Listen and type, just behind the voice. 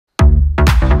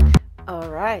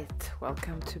Alright,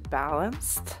 welcome to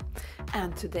Balanced,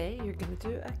 and today you're going to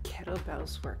do a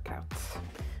kettlebells workout.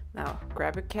 Now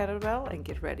grab your kettlebell and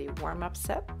get ready. Warm-up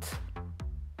set.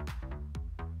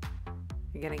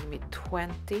 You're going to give me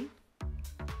 20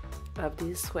 of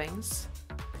these swings.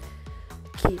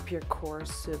 Keep your core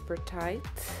super tight.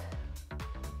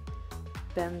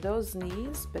 Bend those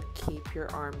knees, but keep your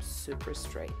arms super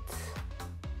straight.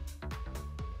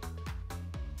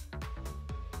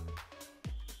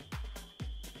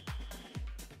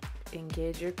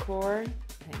 Engage your core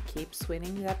and keep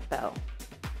swinging that bell.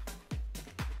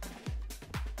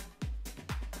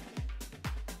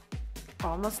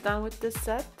 Almost done with this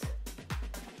set.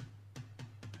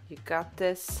 You got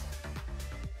this.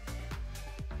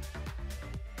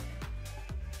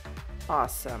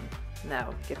 Awesome.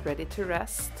 Now get ready to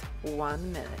rest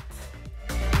 1 minute.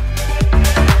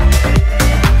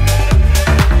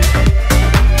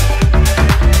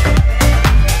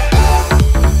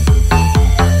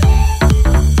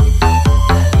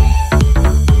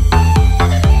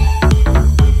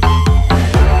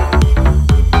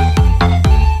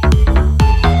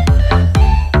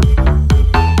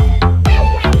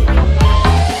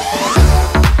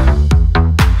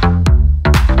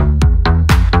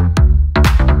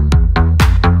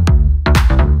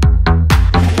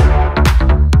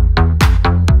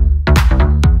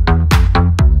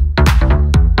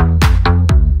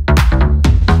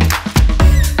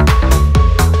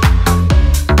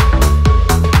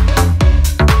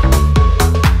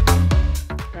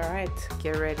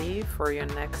 Get ready for your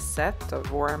next set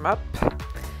of warm-up.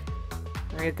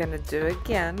 We're gonna do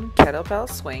again kettlebell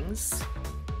swings.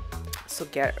 So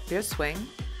get your swing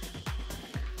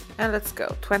and let's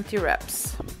go. 20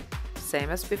 reps,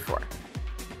 same as before.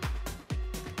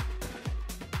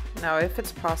 Now if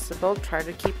it's possible, try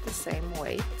to keep the same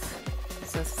weight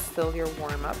since it's still your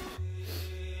warm-up.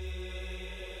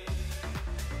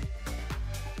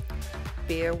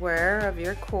 Be aware of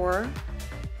your core.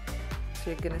 So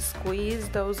you're going to squeeze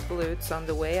those glutes on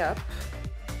the way up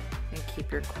and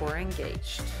keep your core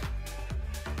engaged.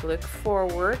 Look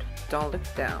forward, don't look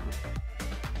down.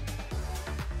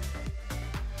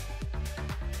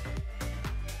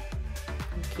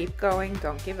 And keep going,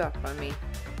 don't give up on me.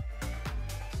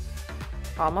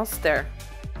 Almost there.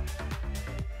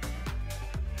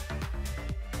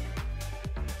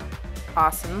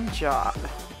 Awesome job.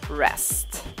 Rest.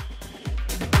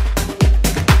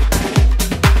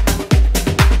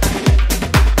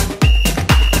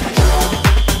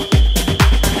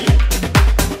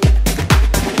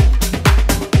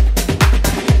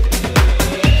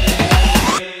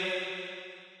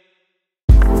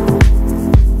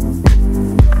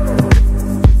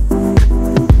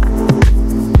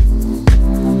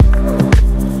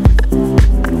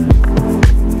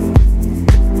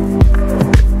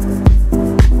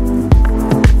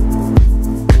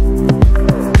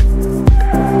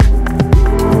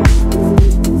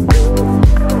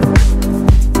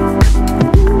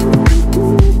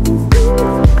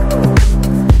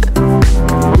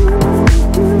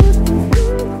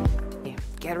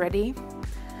 Ready?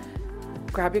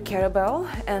 Grab your kettlebell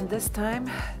and this time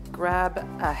grab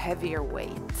a heavier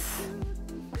weight.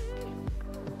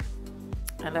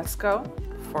 And let's go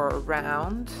for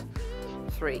round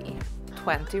 3,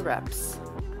 20 reps.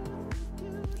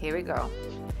 Here we go.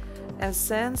 And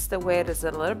since the weight is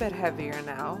a little bit heavier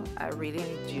now, I really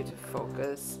need you to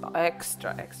focus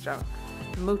extra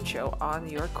mucho on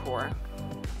your core.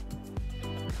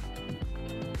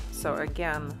 So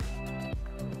again,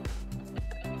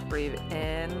 breathe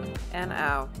in and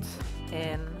out,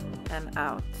 in and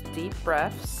out. Deep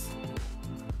breaths.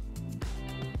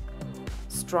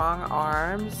 Strong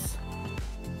arms.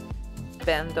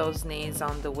 Bend those knees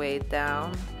on the way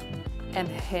down and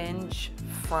hinge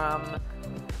from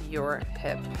your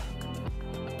hip.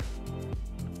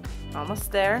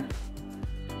 Almost there.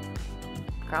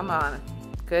 Come on.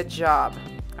 Good job.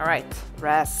 All right,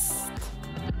 rest.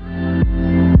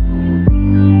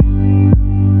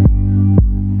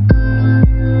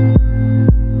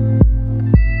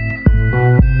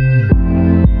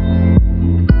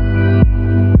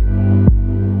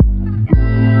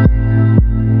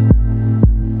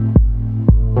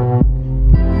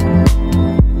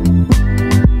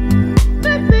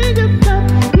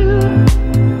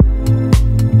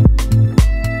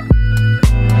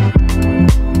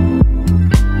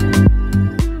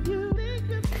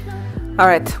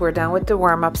 Alright, we're done with the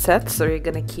warm-up set, so you're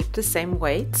going to keep the same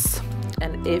weights.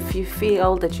 And if you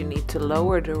feel that you need to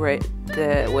lower the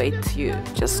weight, you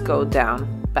just go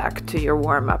down back to your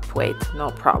warm-up weight,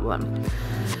 no problem.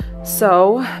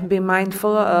 So be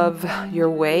mindful of your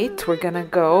weight. We're gonna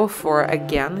go for,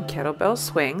 again, kettlebell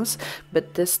swings,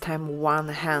 but this time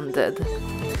one-handed.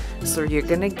 So you're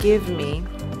gonna give me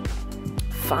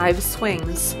 5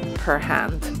 swings per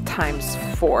hand times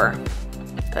 4.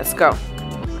 Let's go.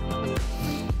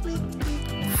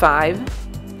 5,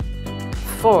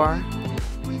 4,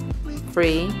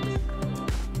 3,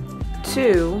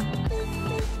 2,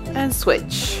 and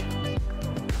switch.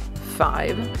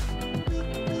 5,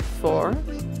 4,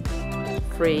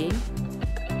 3,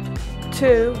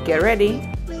 2, get ready,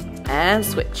 and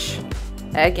switch.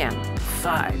 Again,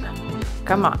 5,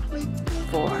 come on,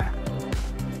 4,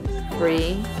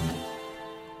 3,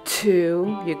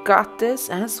 2, you got this,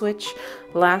 and switch.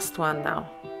 Last one now.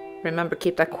 Remember,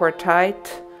 keep that core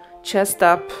tight, chest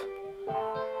up,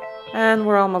 and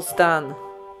we're almost done.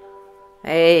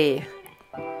 Hey,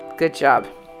 good job.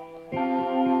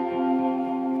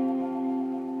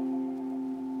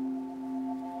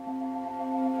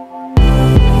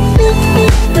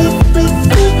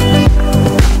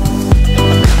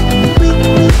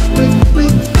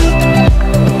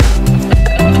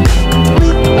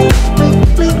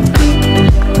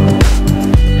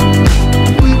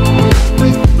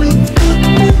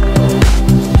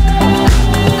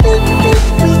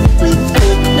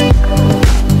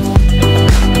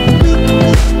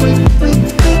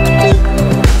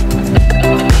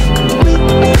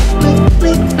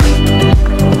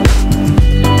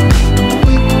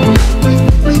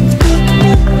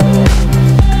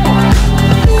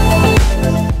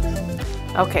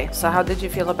 Okay, so how did you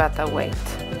feel about that weight?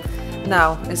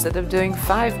 Now, instead of doing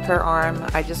 5 per arm,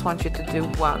 I just want you to do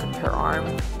 1 per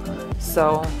arm.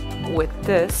 So with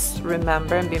this,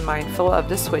 remember and be mindful of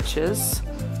the switches,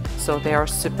 so they are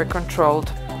super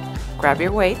controlled. Grab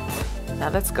your weight. Now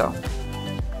let's go.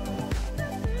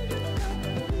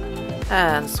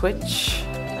 And switch,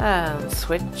 and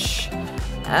switch,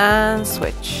 and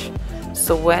switch.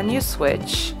 So when you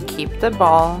switch, keep the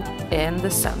ball in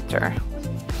the center.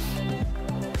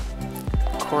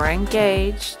 Core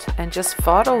engaged, and just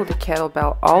follow the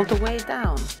kettlebell all the way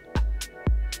down.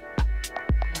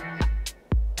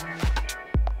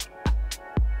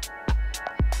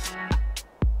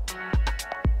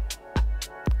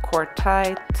 Core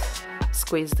tight,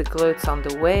 squeeze the glutes on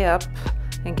the way up,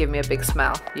 and give me a big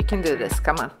smile. You can do this,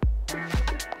 come on.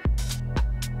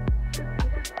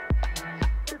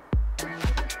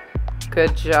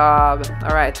 Good job.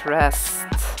 All right, rest.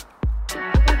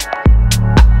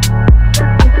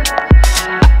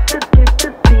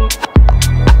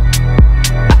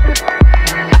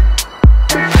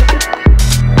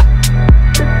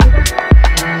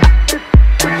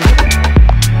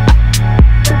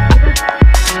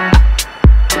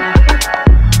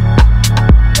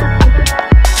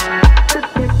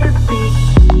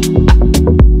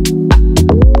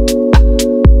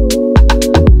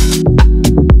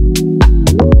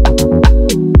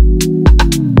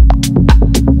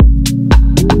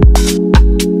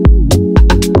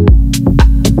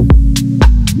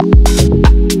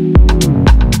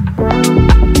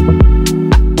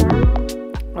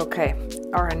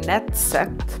 Our next set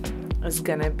is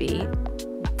gonna be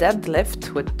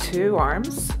deadlift with 2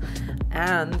 arms,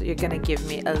 and you're gonna give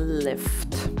me a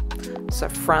lift, so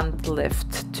front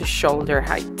lift to shoulder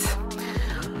height.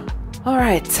 All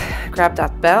right, grab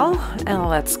that bell and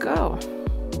let's go.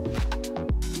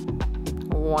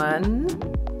 1,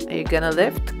 you're gonna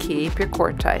lift, keep your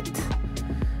core tight.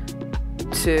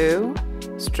 2,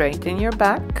 straighten your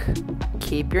back,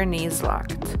 keep your knees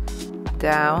locked.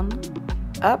 Down,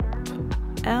 up,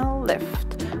 and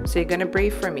lift. So you're gonna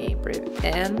breathe for me. Breathe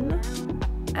in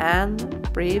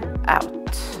and breathe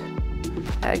out.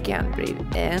 Again, breathe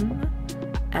in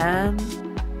and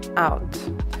out.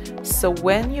 So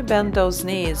when you bend those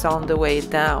knees on the way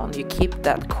down, you keep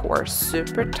that core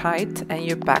super tight and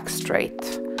your back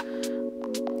straight.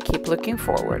 Keep looking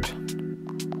forward.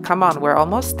 Come on, we're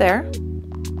almost there.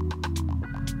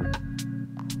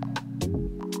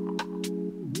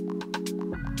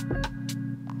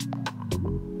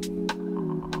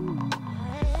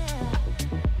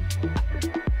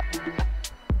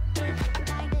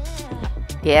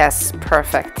 Yes,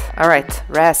 perfect. All right,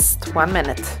 rest 1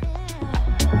 minute.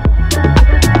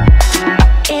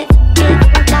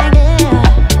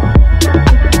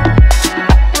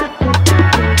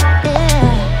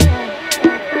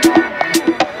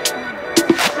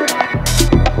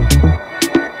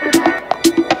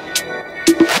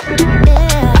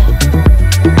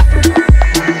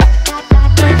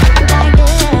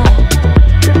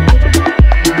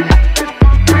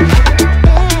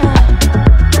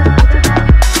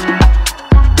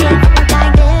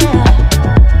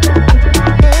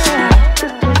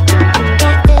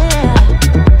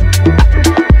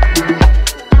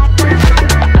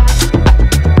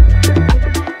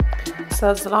 So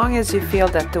as long as you feel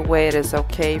that the weight is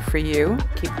okay for you,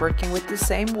 keep working with the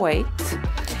same weight.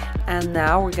 And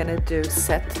now we're gonna do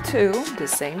set 2, the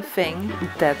same thing,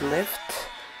 deadlift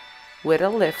with a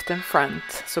lift in front.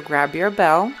 So grab your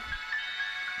bell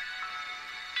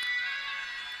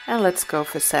and let's go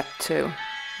for set 2.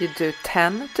 You do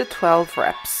 10 to 12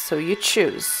 reps, so you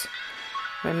choose.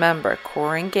 Remember,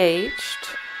 core engaged,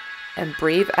 and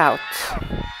breathe out.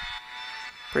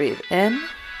 Breathe in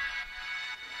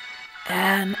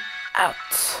and out.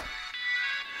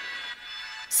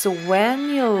 So when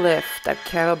you lift that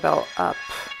kettlebell up,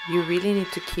 you really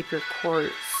need to keep your core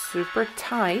super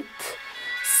tight,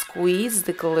 squeeze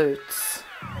the glutes,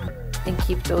 and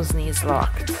keep those knees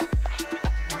locked.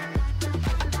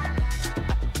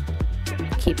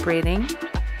 Keep breathing.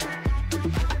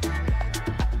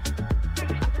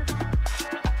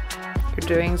 You're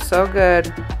doing so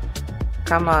good.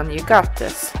 Come on, you got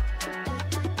this.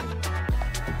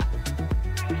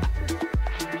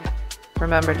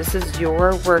 Remember, this is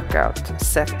your workout.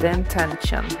 Set the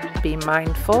intention. Be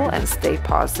mindful and stay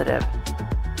positive.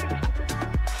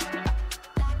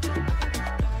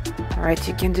 All right,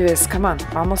 you can do this. Come on,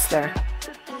 almost there.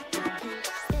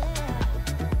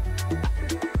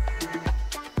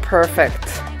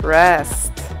 Perfect. Rest.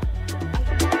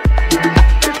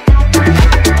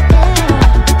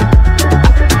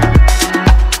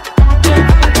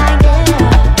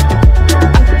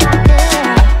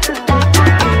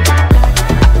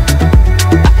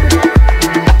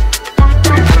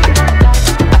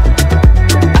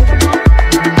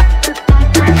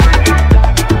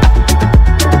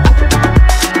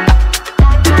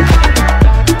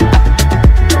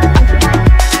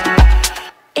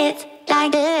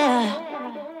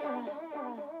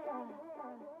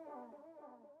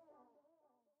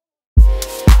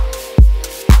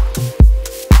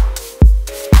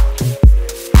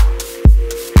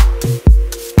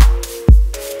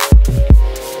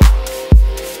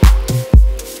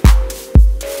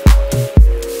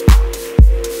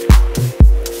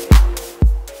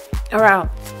 Alright,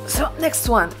 so next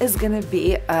one is gonna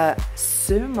be a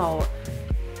sumo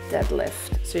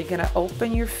deadlift. So you're gonna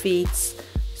open your feet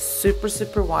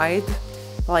super wide,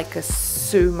 like a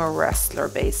sumo wrestler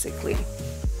basically.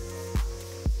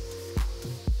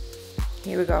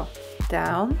 Here we go,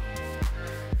 down,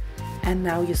 and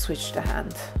now you switch the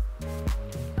hand.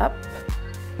 Up,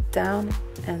 down,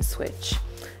 and switch.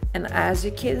 And as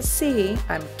you can see,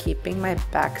 I'm keeping my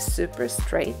back super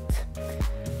straight.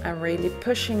 I'm really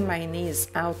pushing my knees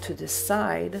out to the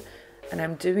side, and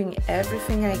I'm doing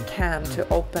everything I can to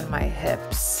open my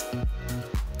hips.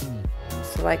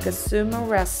 So like a sumo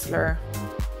wrestler,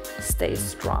 stay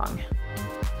strong.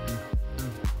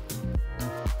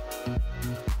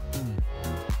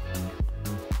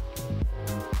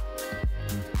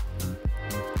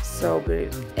 So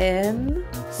breathe in,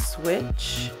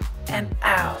 switch, and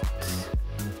out.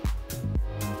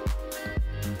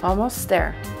 Almost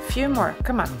there. Few more,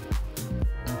 come on.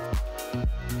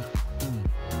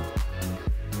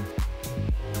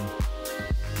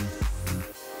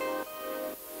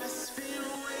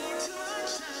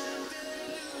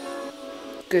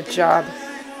 Good job.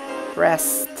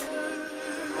 Rest.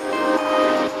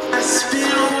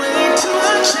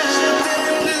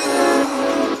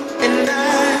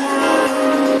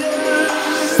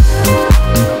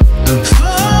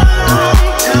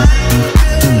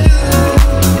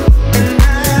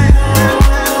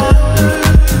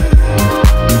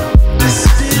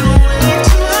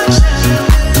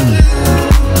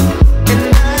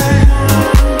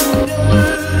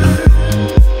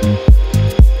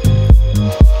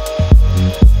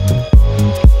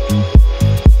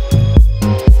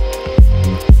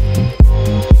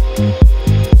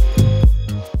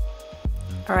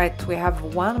 Alright, we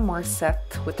have one more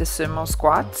set with the sumo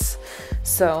squats.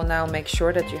 So now make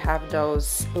sure that you have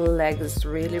those legs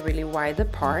really wide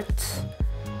apart.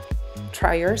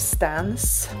 Try your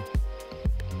stance.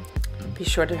 Be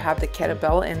sure to have the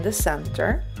kettlebell in the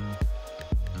center.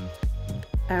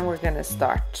 And we're gonna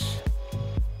start.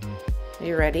 Are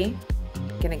you ready?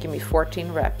 Gonna give me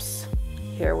 14 reps.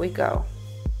 Here we go.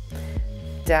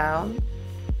 Down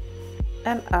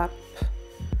and up.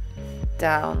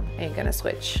 Down, and you're gonna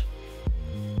switch.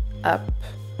 Up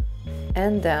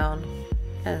and down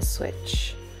and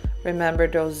switch. Remember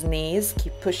those knees,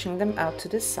 keep pushing them out to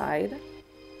the side.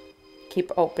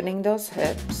 Keep opening those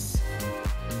hips.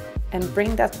 And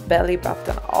bring that belly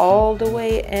button all the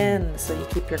way in so you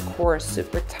keep your core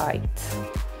super tight.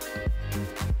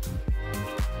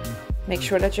 Make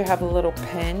sure that you have a little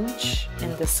pinch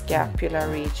in the scapular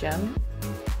region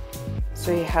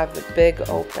so you have a big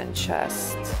open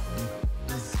chest.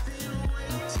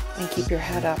 and keep your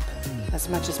head up as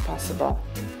much as possible.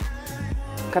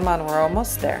 Come on, we're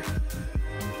almost there.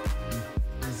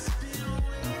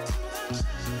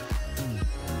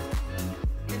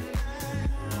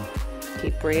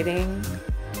 Keep breathing.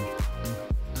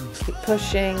 Keep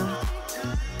pushing.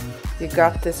 You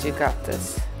got this, you got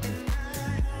this.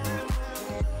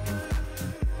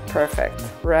 Perfect.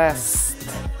 Rest.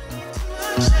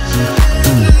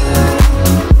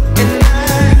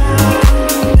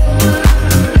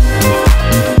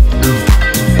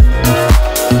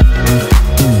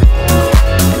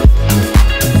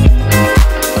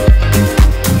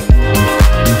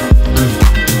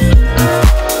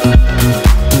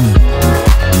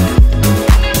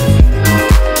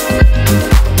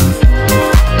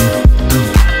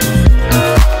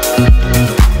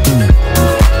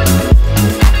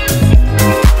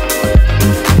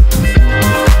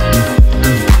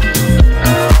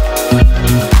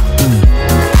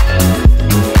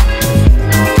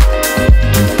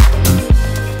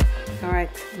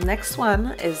 Next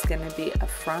one is going to be a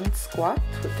front squat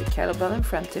with the kettlebell in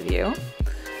front of you.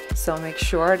 So make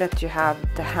sure that you have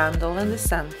the handle in the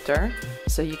center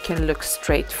so you can look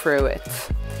straight through it.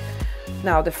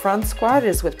 Now the front squat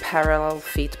is with parallel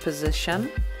feet position,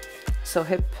 so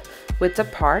hip width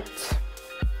apart,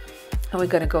 and we're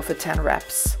going to go for 10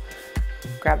 reps.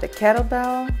 Grab the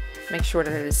kettlebell, make sure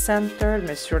that it is centered,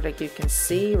 make sure that you can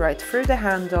see right through the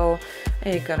handle,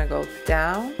 and you're going to go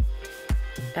down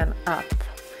and up.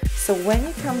 So when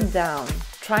you come down,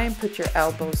 try and put your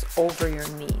elbows over your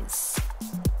knees.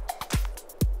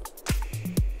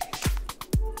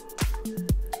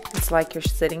 It's like you're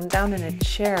sitting down in a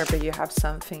chair, but you have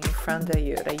something in front of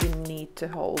you that you need to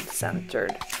hold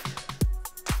centered.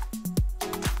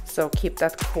 So keep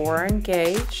that core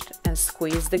engaged and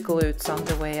squeeze the glutes on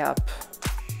the way up.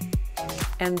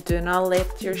 And do not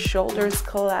let your shoulders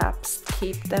collapse.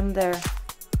 Keep them there.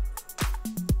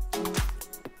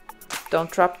 Don't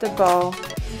drop the ball.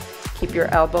 Keep your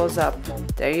elbows up.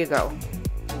 There you go.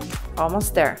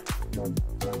 Almost there.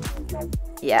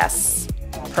 Yes.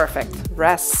 Perfect.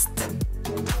 Rest.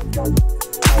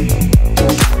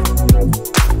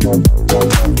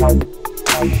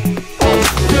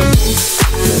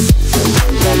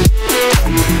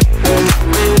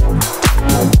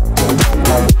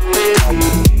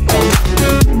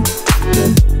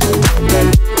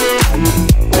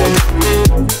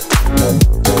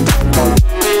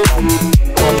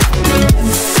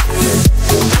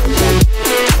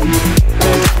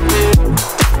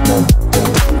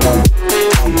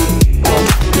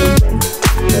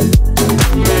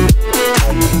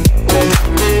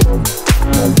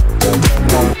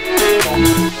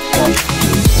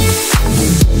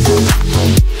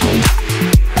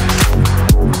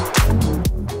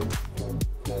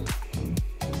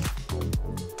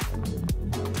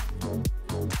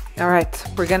 All right,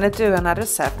 we're gonna do another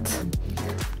set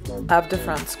of the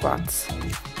front squats.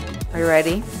 Are you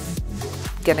ready?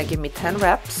 Gonna give me 10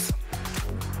 reps.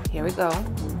 Here we go.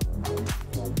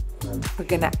 We're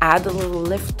gonna add a little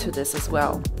lift to this as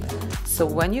well. So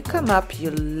when you come up,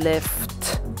 you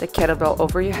lift the kettlebell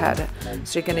over your head.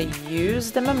 So you're gonna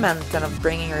use the momentum of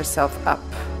bringing yourself up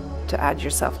to add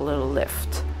yourself a little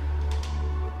lift.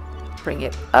 Bring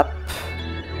it up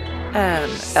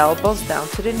and elbows down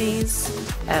to the knees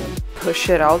and push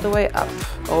it all the way up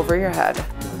over your head.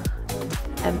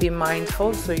 And be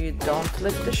mindful so you don't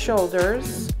lift the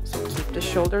shoulders, so keep the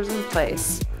shoulders in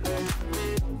place.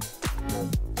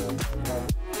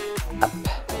 Up.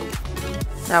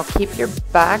 Now keep your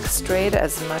back straight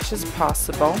as much as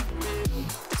possible,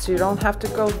 so you don't have to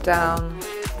go down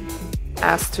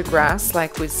ass to grass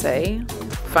like we say.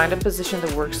 Find a position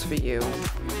that works for you.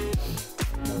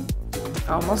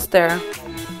 Almost there.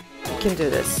 You can do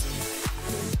this.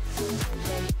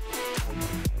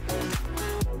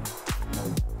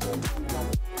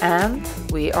 And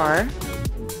we are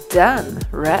done.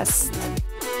 Rest.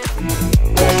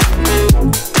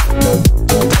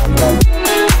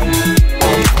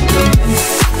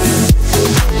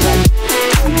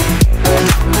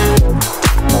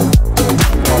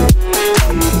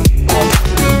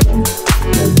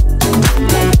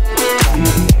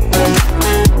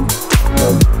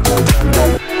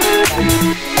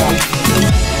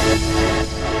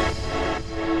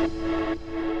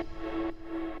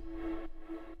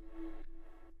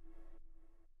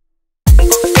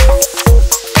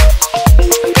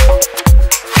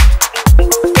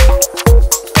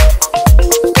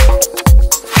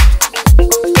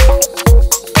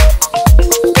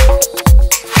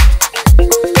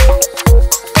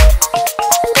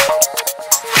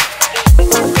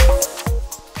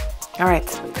 All right,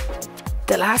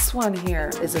 the last one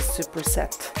here is a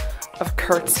superset of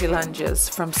curtsy lunges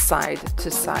from side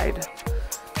to side.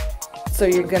 So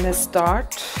you're gonna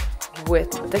start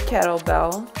with the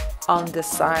kettlebell on the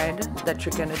side that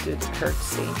you're gonna do the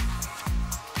curtsy.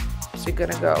 So you're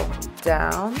gonna go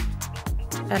down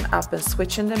and up and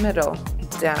switch in the middle,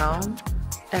 down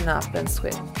and up and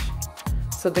switch.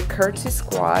 So the curtsy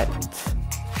squat,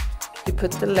 you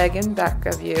put the leg in back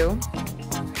of you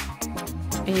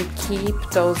and you keep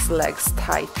those legs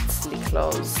tightly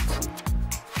closed.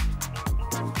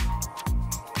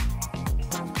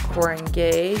 Core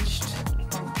engaged.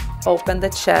 Open the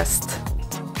chest.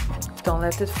 Don't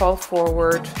let it fall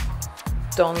forward.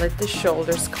 Don't let the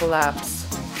shoulders collapse.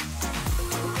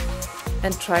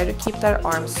 And try to keep that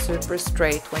arm super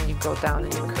straight when you go down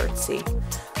in your curtsy.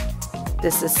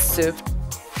 This is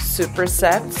super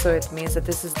set, so it means that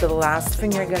this is the last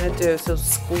thing you're gonna do. So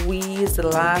squeeze the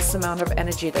last amount of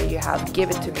energy that you have.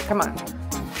 Give it to me, come on.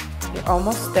 You're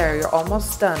almost there, you're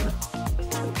almost done.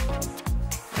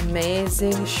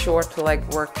 Amazing short leg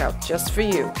workout just for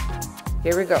you.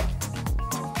 Here we go.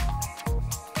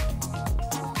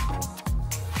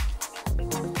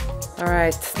 All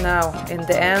right, now in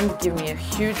the end, give me a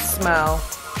huge smile.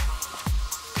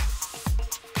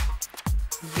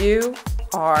 You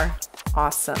are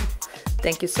awesome.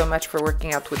 Thank you so much for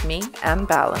working out with me and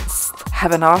balanced.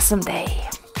 Have an awesome day.